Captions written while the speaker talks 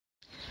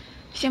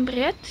Всем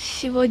привет!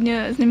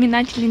 Сегодня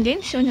знаменательный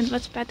день, сегодня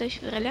 25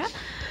 февраля.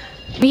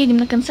 Мы едем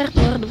на концерт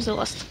Lord of the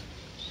Lost.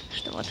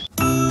 Что вот.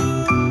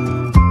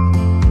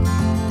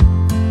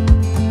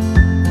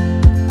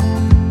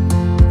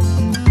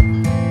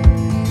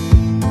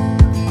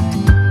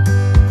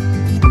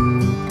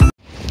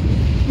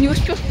 Не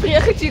успев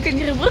приехать в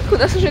Yekaterinburg, у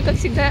нас уже, как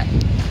всегда,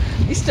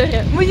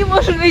 история. Мы не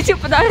можем найти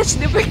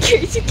подарочные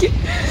пакетики.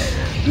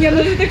 Не,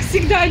 ну ты так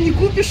всегда не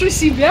купишь у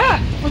себя,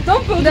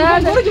 потом по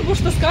другому городу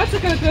будешь таскаться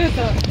как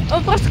это. Ну,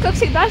 просто как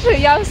всегда же,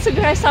 я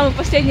собираюсь в самый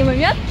последний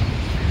момент.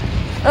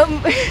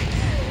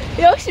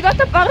 Я у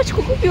себя-то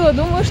парочку купила,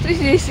 думаю, что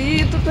здесь,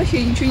 и тут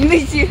вообще ничего не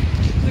найти.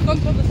 Закон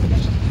подлости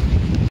даже.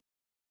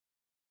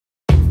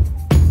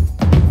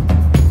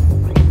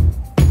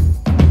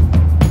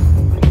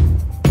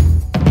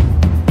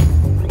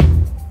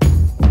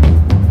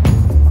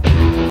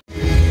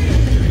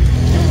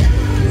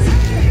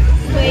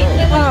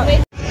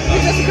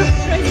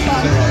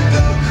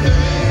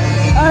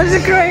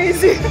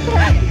 Crazy.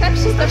 Как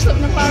шестая, чтобы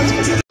на палочку.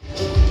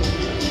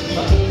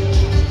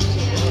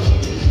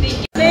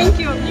 Thank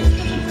you.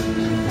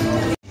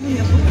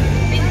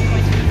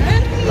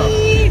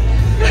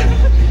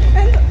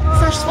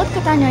 Саш,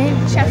 сфоткай Таню,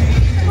 сейчас.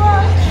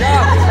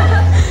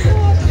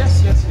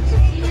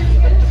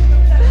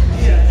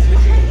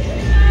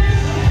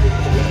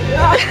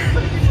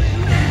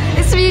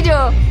 It's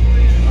video.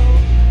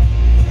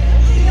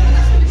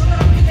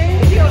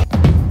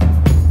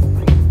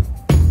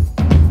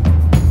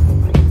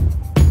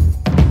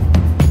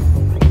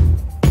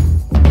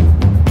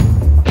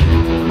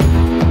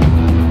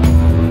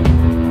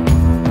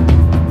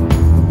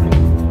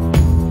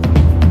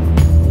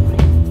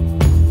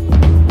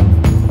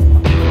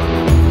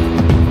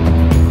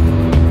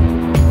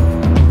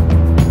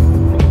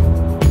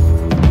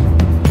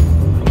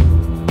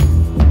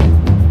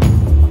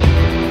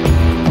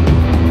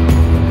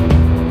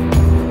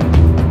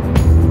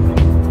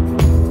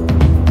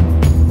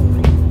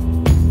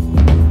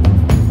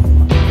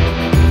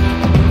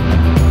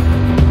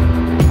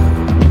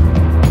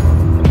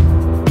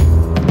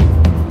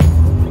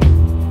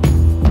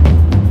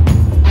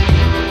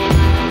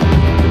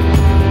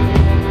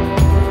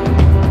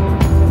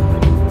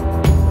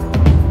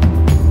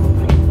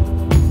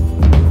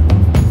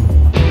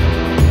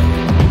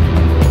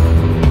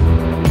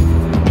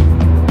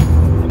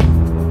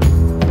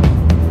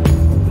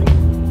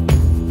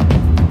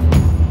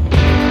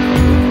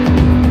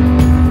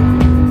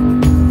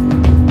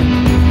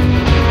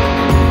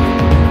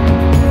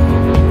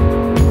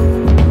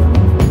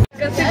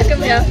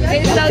 Я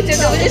не знала, тебе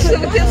говорить,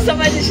 чтобы ты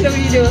сама лично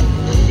увидела.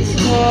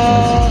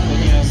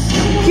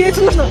 Ей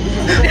это нужно.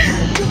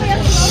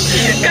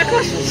 Как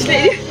ваше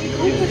впечатление?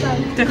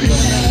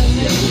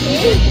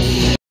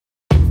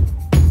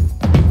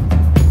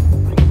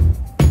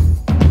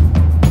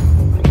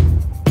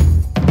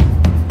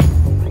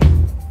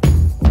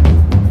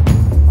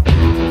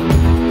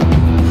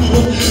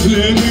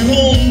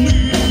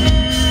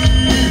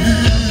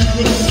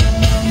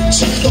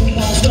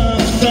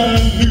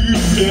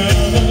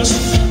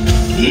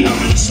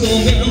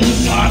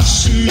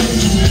 Падший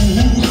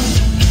дух,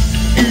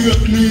 и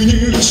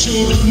отныне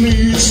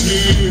черный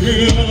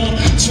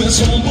цвет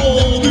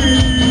свободы.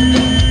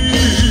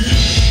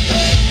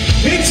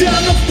 И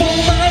где-то в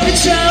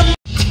полночи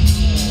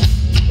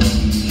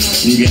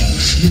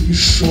нежный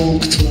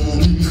шелк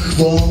твоих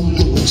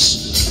волос,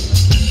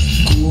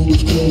 губы в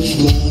кровь,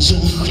 в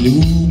глазах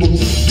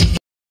любовь.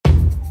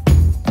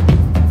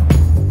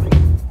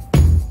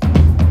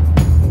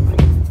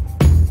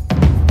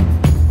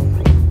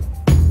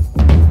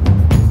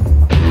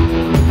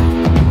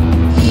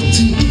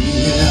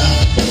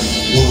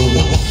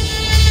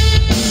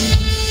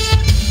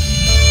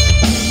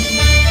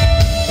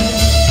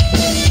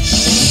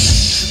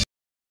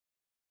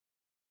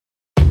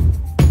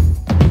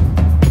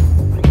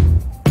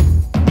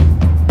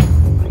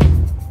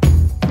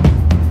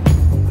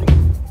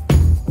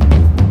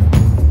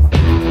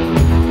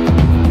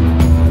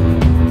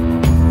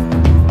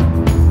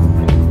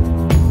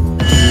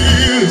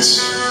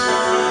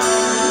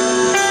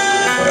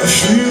 I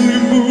feel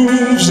it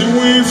moves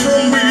away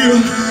from me,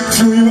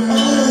 for you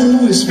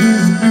always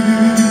with me.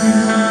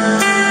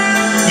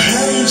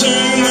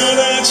 Handing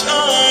that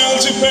child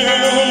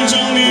depends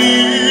on you.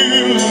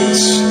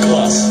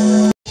 Class.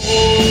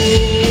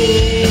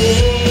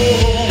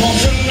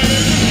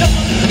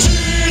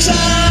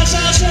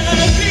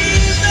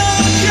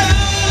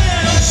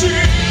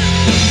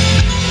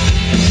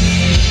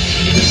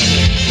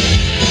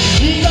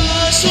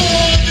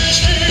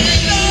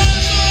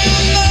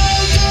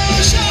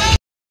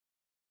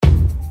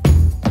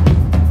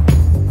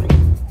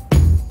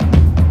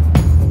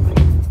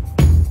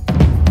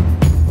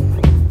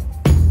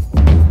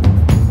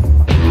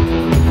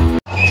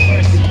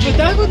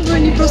 Так вот бы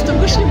они просто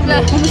вышли,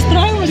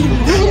 понастраивали,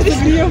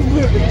 разогрев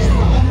бы.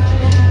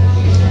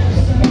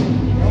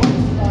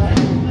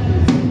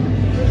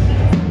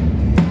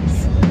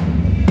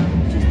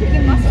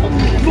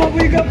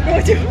 Баба Яга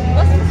против.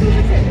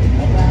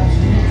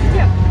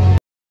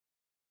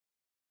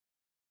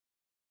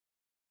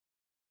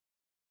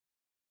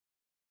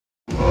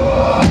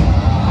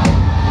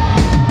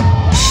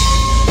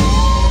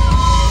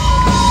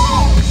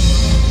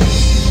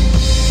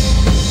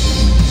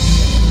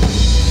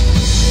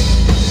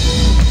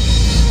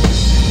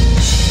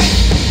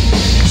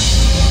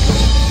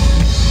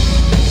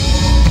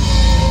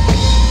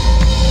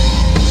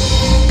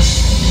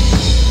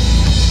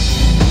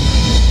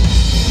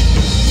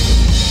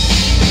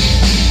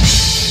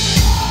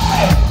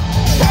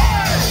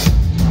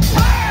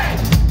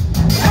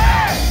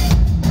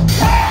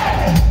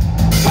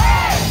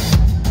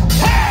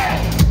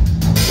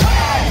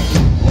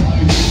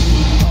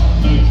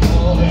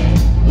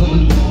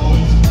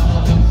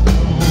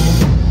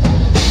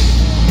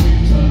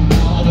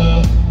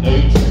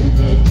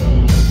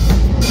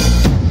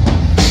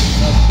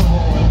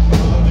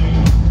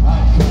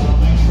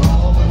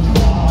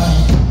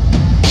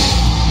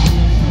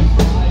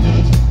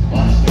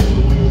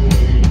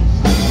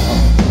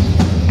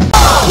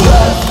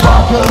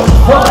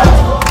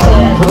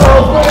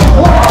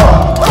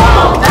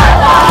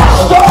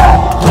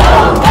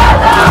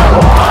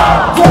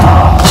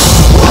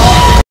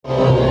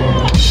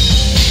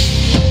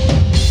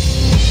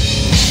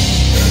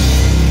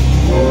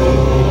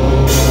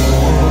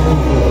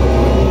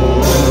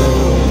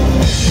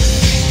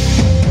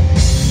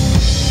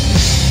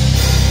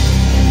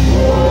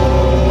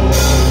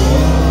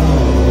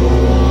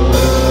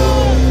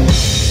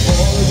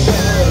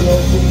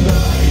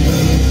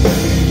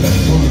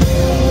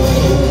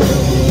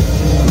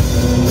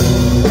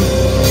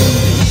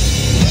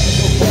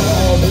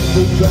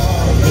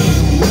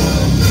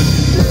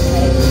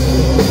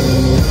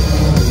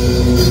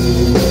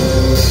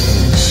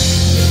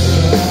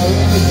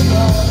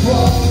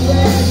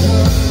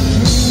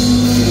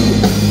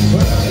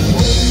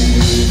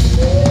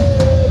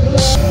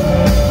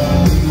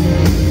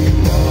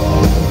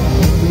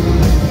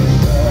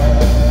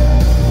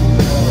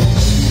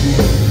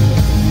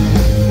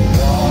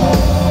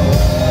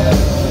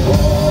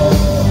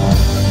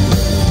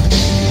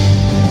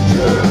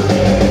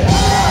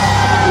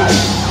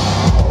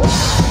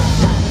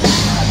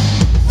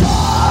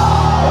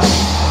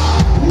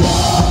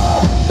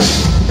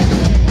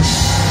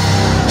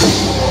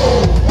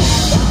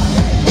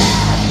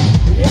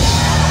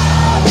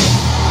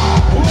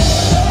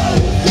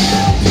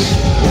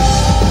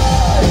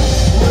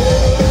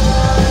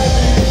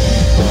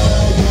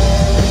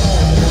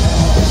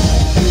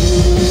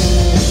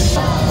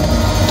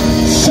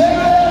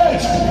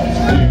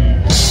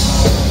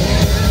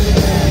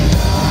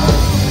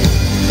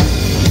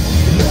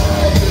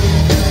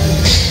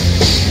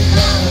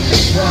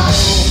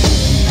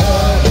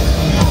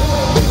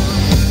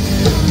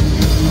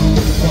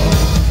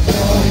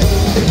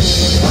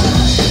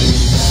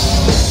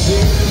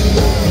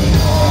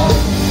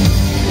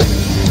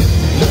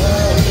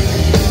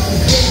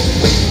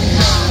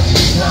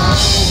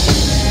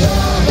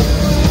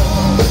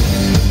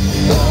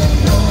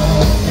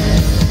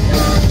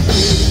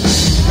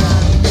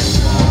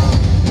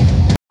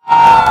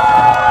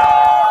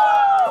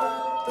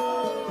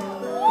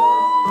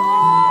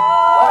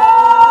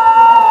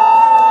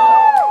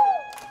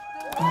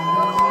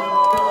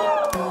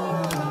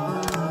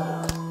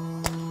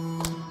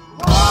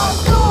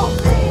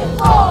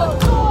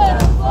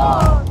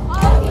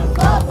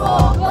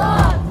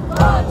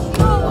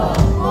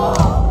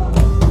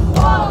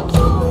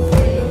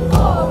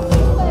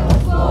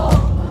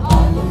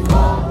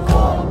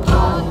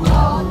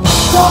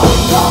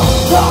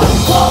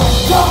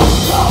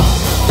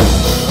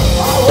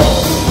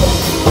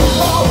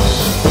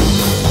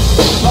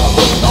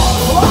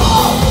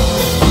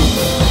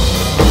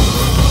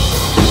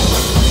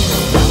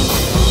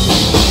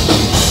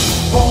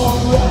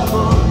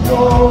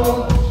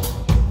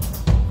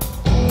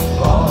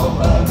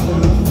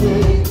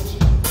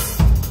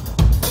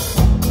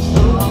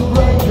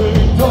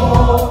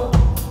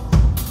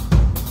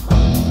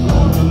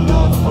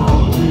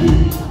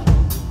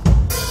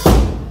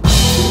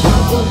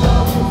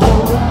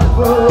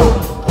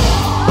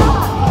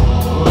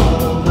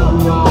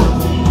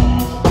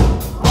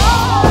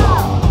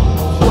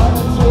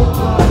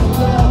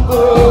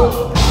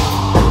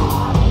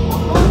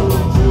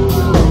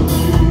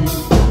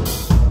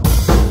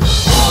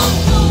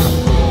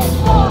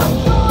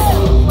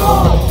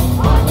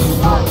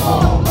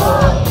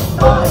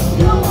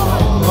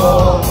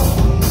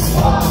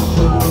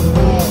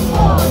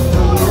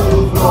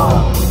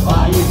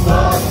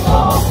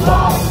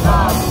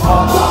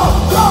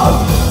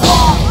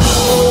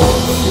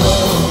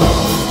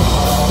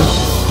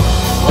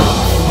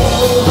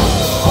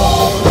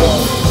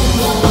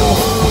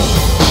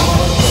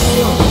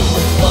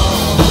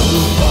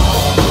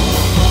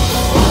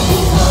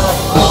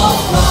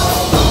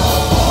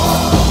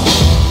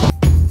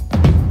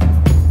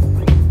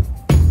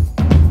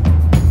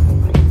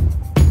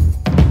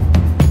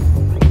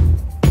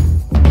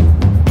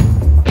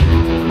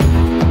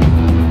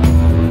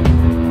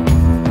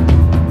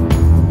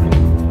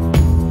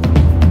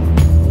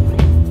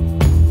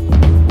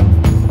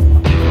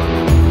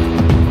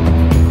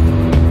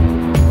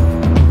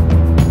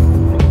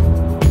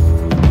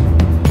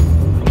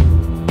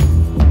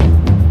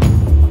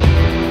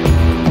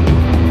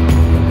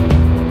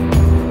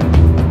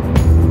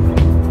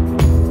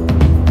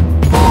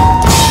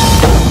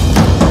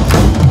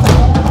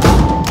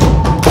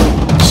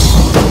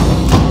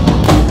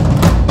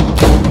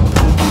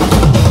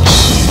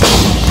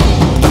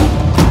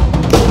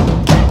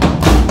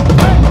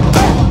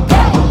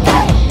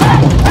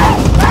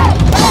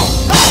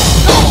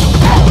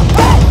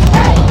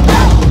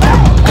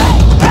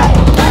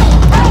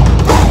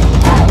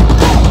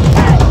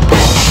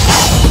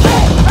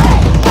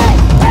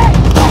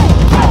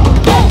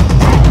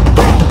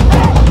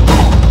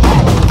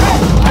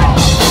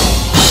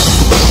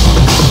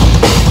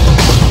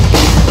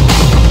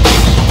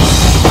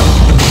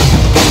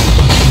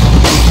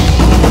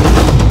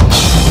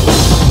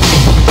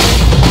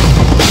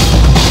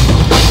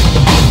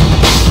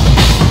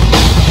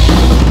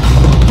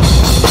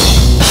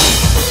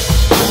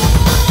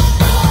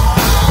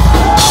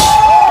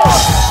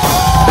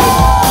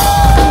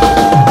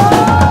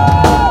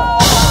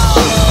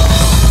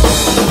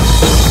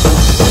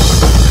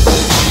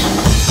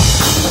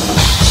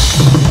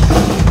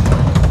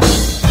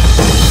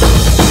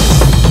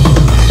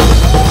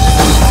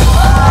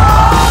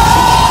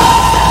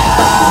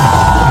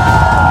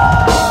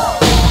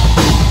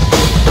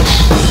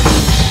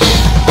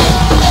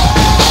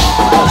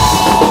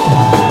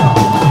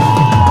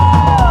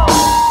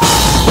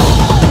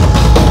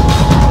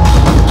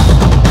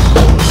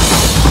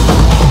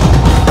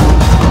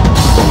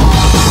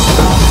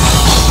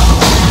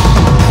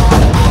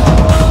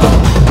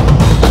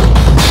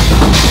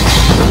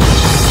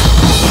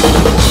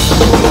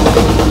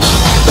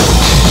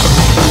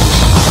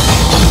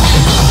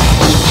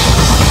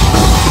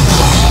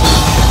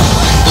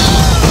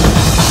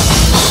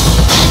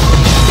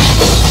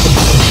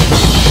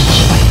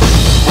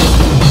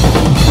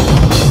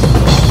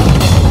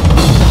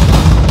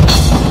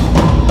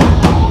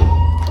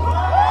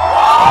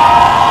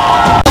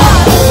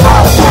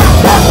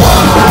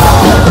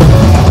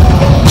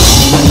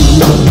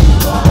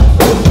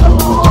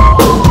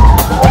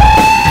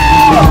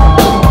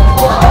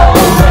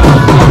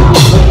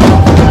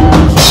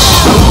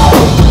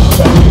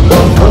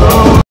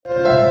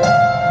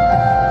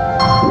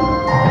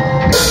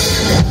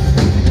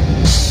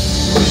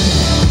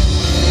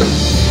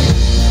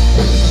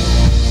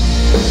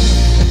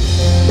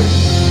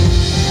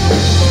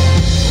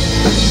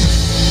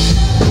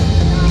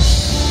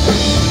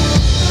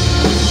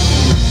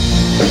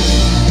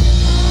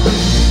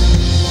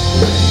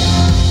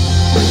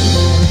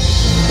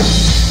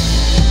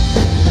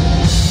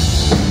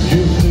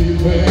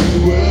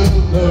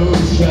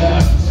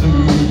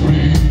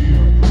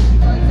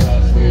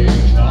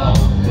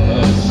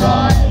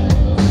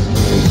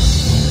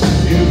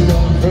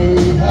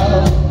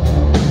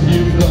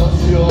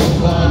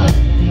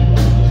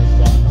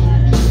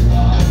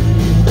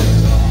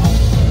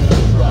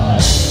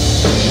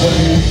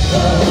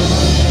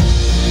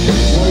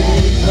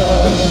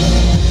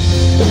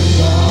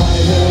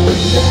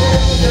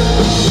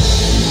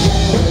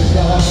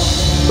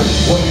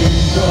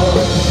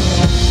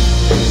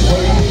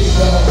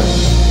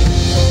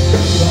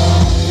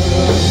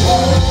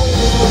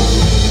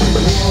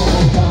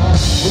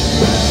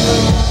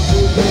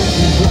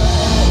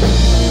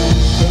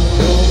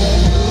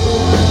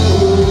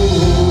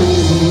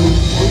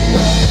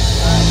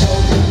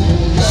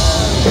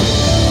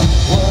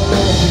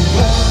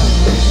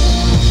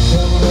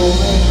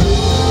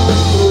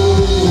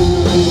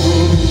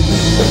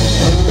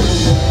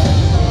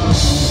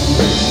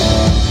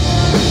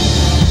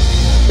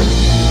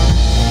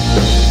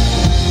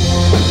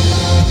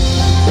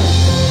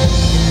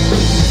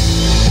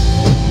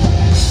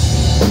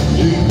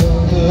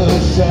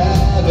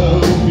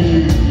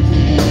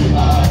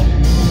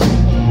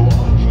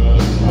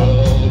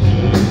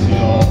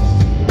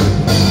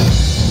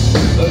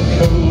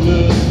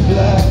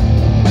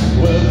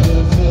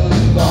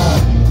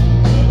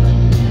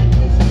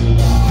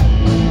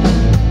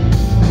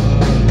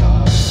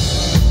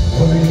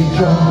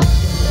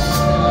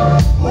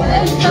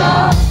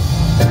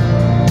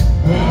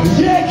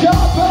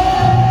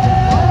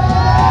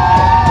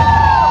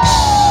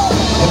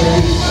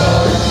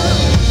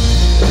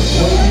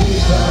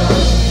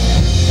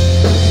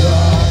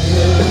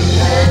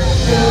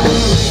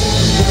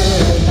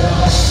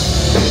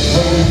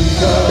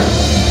 We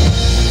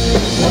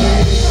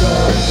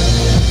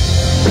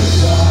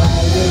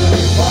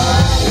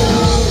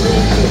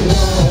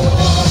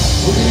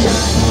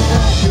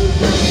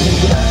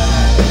are